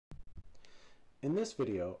In this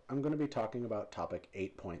video, I'm going to be talking about topic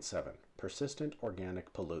 8.7, persistent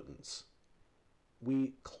organic pollutants.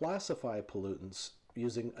 We classify pollutants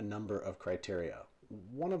using a number of criteria.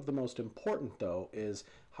 One of the most important, though, is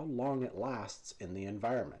how long it lasts in the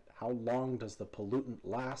environment. How long does the pollutant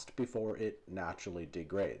last before it naturally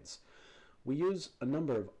degrades? We use a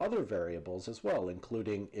number of other variables as well,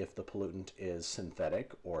 including if the pollutant is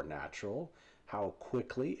synthetic or natural, how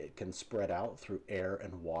quickly it can spread out through air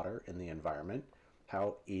and water in the environment,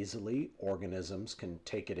 how easily organisms can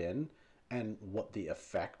take it in, and what the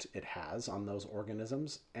effect it has on those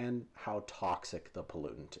organisms, and how toxic the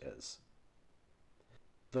pollutant is.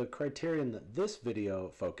 The criterion that this video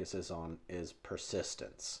focuses on is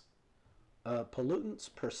persistence. A pollutant's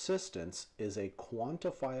persistence is a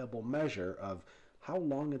quantifiable measure of how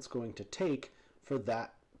long it's going to take for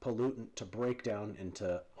that pollutant to break down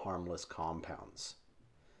into harmless compounds.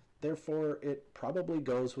 Therefore, it probably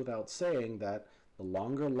goes without saying that the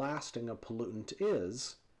longer lasting a pollutant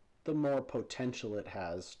is, the more potential it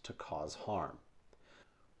has to cause harm.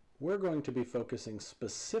 We're going to be focusing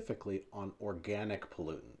specifically on organic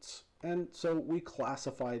pollutants, and so we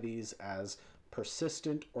classify these as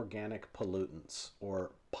persistent organic pollutants, or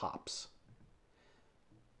POPs.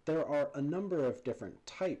 There are a number of different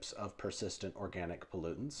types of persistent organic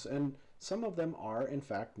pollutants, and some of them are in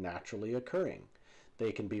fact naturally occurring.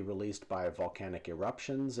 They can be released by volcanic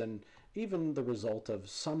eruptions and even the result of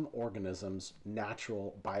some organisms'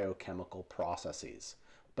 natural biochemical processes,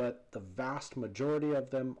 but the vast majority of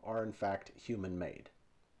them are in fact human-made.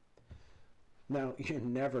 Now, you're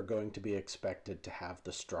never going to be expected to have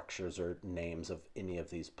the structures or names of any of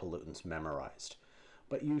these pollutants memorized,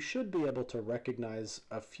 but you should be able to recognize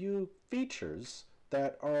a few features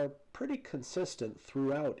that are pretty consistent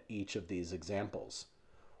throughout each of these examples.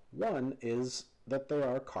 One is that they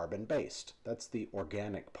are carbon-based. That's the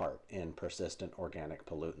organic part in persistent organic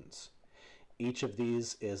pollutants. Each of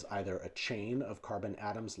these is either a chain of carbon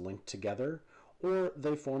atoms linked together, or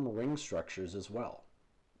they form ring structures as well.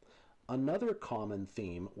 Another common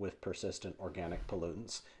theme with persistent organic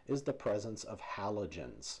pollutants is the presence of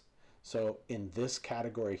halogens. So in this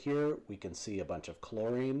category here, we can see a bunch of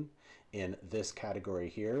chlorine. In this category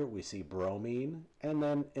here, we see bromine. And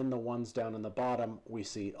then in the ones down in the bottom, we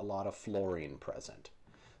see a lot of fluorine present.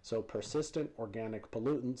 So persistent organic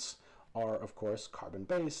pollutants are, of course,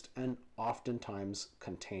 carbon-based and oftentimes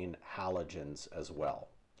contain halogens as well.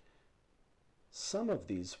 Some of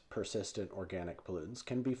these persistent organic pollutants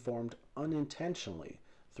can be formed unintentionally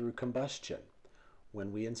through combustion.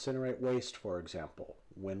 When we incinerate waste, for example,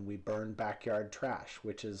 when we burn backyard trash,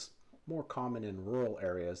 which is more common in rural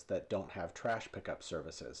areas that don't have trash pickup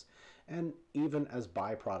services, and even as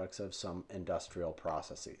byproducts of some industrial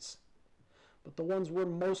processes. But the ones we're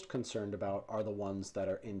most concerned about are the ones that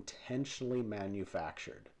are intentionally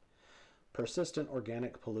manufactured. Persistent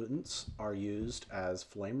organic pollutants are used as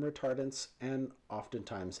flame retardants and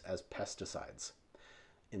oftentimes as pesticides.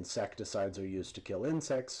 Insecticides are used to kill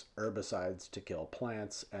insects, herbicides to kill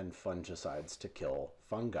plants, and fungicides to kill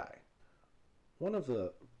fungi. One of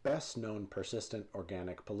the best known persistent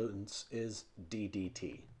organic pollutants is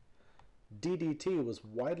DDT. DDT was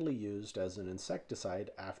widely used as an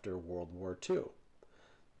insecticide after World War II.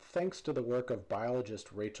 Thanks to the work of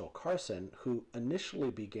biologist Rachel Carson, who initially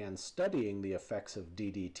began studying the effects of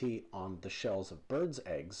DDT on the shells of birds'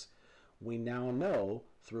 eggs, we now know,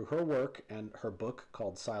 through her work and her book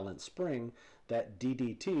called Silent Spring, that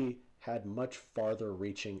DDT had much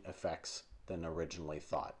farther-reaching effects than originally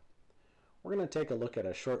thought. We're going to take a look at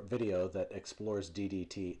a short video that explores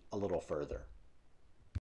DDT a little further.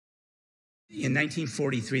 In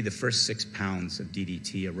 1943, the first 6 pounds of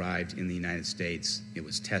DDT arrived in the United States. It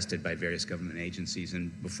was tested by various government agencies,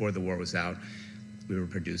 and before the war was out, we were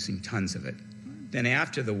producing tons of it. Then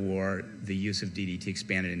after the war, the use of DDT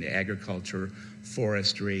expanded into agriculture,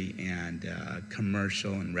 forestry, and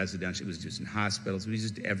commercial and residential. It was used in hospitals. It was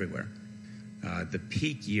used everywhere. The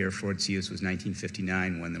peak year for its use was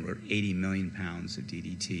 1959, when there were 80 million pounds of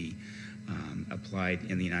DDT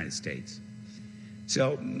applied in the United States.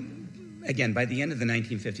 So, again, by the end of the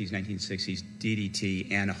 1950s, 1960s,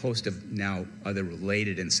 DDT and a host of now other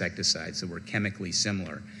related insecticides that were chemically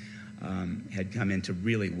similar had come into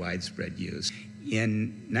really widespread use.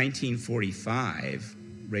 In 1945,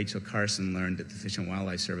 Rachel Carson learned that the Fish and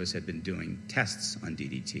Wildlife Service had been doing tests on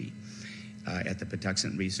DDT at the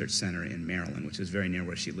Patuxent Research Center in Maryland, which is very near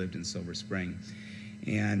where she lived in Silver Spring.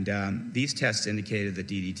 And these tests indicated that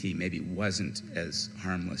DDT maybe wasn't as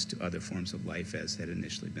harmless to other forms of life as had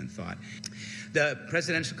initially been thought. The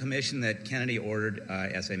presidential commission that Kennedy ordered,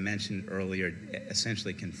 as I mentioned earlier,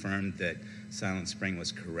 essentially confirmed that Silent Spring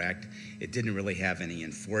was correct. It didn't really have any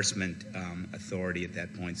enforcement authority at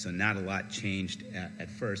that point, so not a lot changed at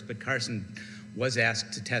first. But Carson was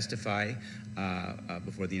asked to testify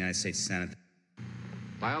before the United States Senate.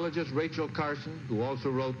 Biologist Rachel Carson, who also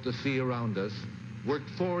wrote The Sea Around Us,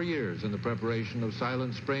 worked 4 years in the preparation of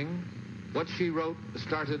Silent Spring. What she wrote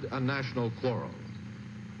started a national quarrel.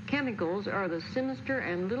 Chemicals are the sinister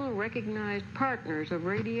and little recognized partners of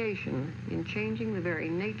radiation in changing the very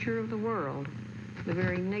nature of the world, the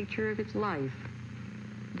very nature of its life.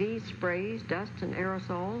 These sprays, dusts, and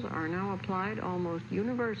aerosols are now applied almost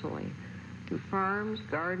universally to farms,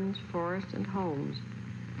 gardens, forests, and homes.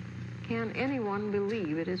 Can anyone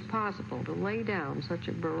believe it is possible to lay down such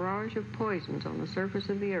a barrage of poisons on the surface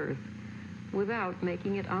of the earth without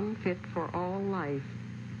making it unfit for all life?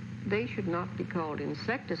 They should not be called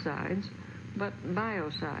insecticides, but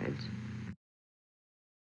biocides.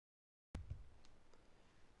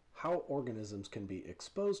 How organisms can be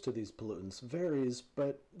exposed to these pollutants varies,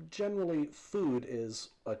 but generally food is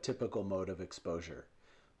a typical mode of exposure.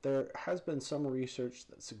 There has been some research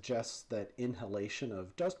that suggests that inhalation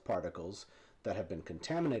of dust particles that have been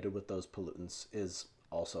contaminated with those pollutants is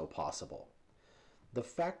also possible. The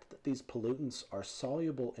fact that these pollutants are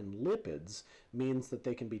soluble in lipids means that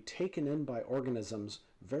they can be taken in by organisms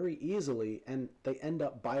very easily, and they end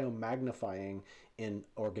up biomagnifying in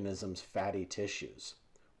organisms' fatty tissues.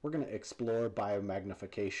 We're going to explore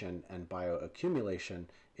biomagnification and bioaccumulation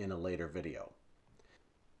in a later video.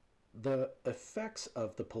 The effects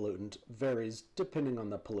of the pollutant varies depending on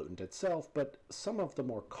the pollutant itself, but some of the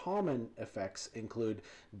more common effects include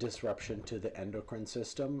disruption to the endocrine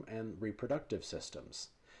system and reproductive systems.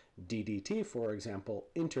 DDT, for example,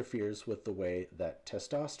 interferes with the way that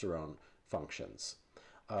testosterone functions.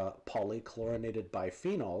 Polychlorinated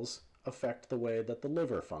biphenyls affect the way that the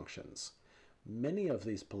liver functions. Many of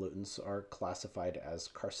these pollutants are classified as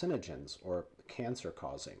carcinogens or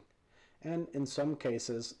cancer-causing. And in some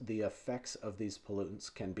cases, the effects of these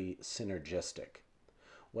pollutants can be synergistic.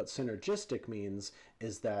 What synergistic means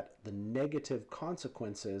is that the negative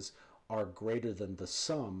consequences are greater than the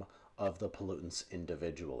sum of the pollutants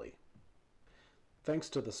individually. Thanks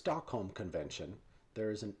to the Stockholm Convention,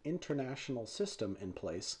 there is an international system in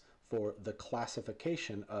place for the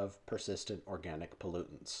classification of persistent organic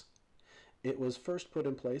pollutants. It was first put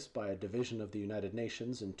in place by a division of the United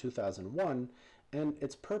Nations in 2001, and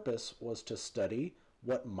its purpose was to study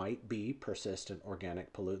what might be persistent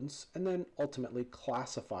organic pollutants and then ultimately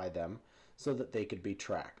classify them so that they could be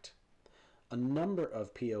tracked. A number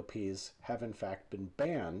of POPs have in fact been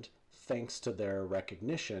banned thanks to their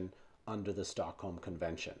recognition under the Stockholm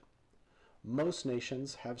Convention. Most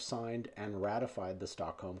nations have signed and ratified the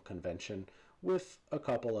Stockholm Convention with a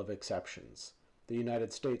couple of exceptions. The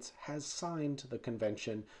United States has signed the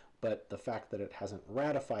convention, but the fact that it hasn't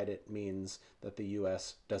ratified it means that the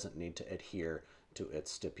U.S. doesn't need to adhere to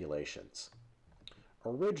its stipulations.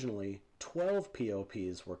 Originally, 12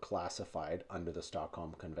 POPs were classified under the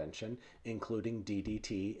Stockholm Convention, including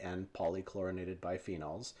DDT and polychlorinated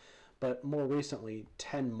biphenyls, but more recently,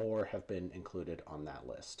 10 more have been included on that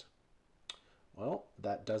list. Well,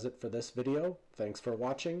 that does it for this video. Thanks for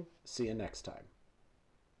watching. See you next time.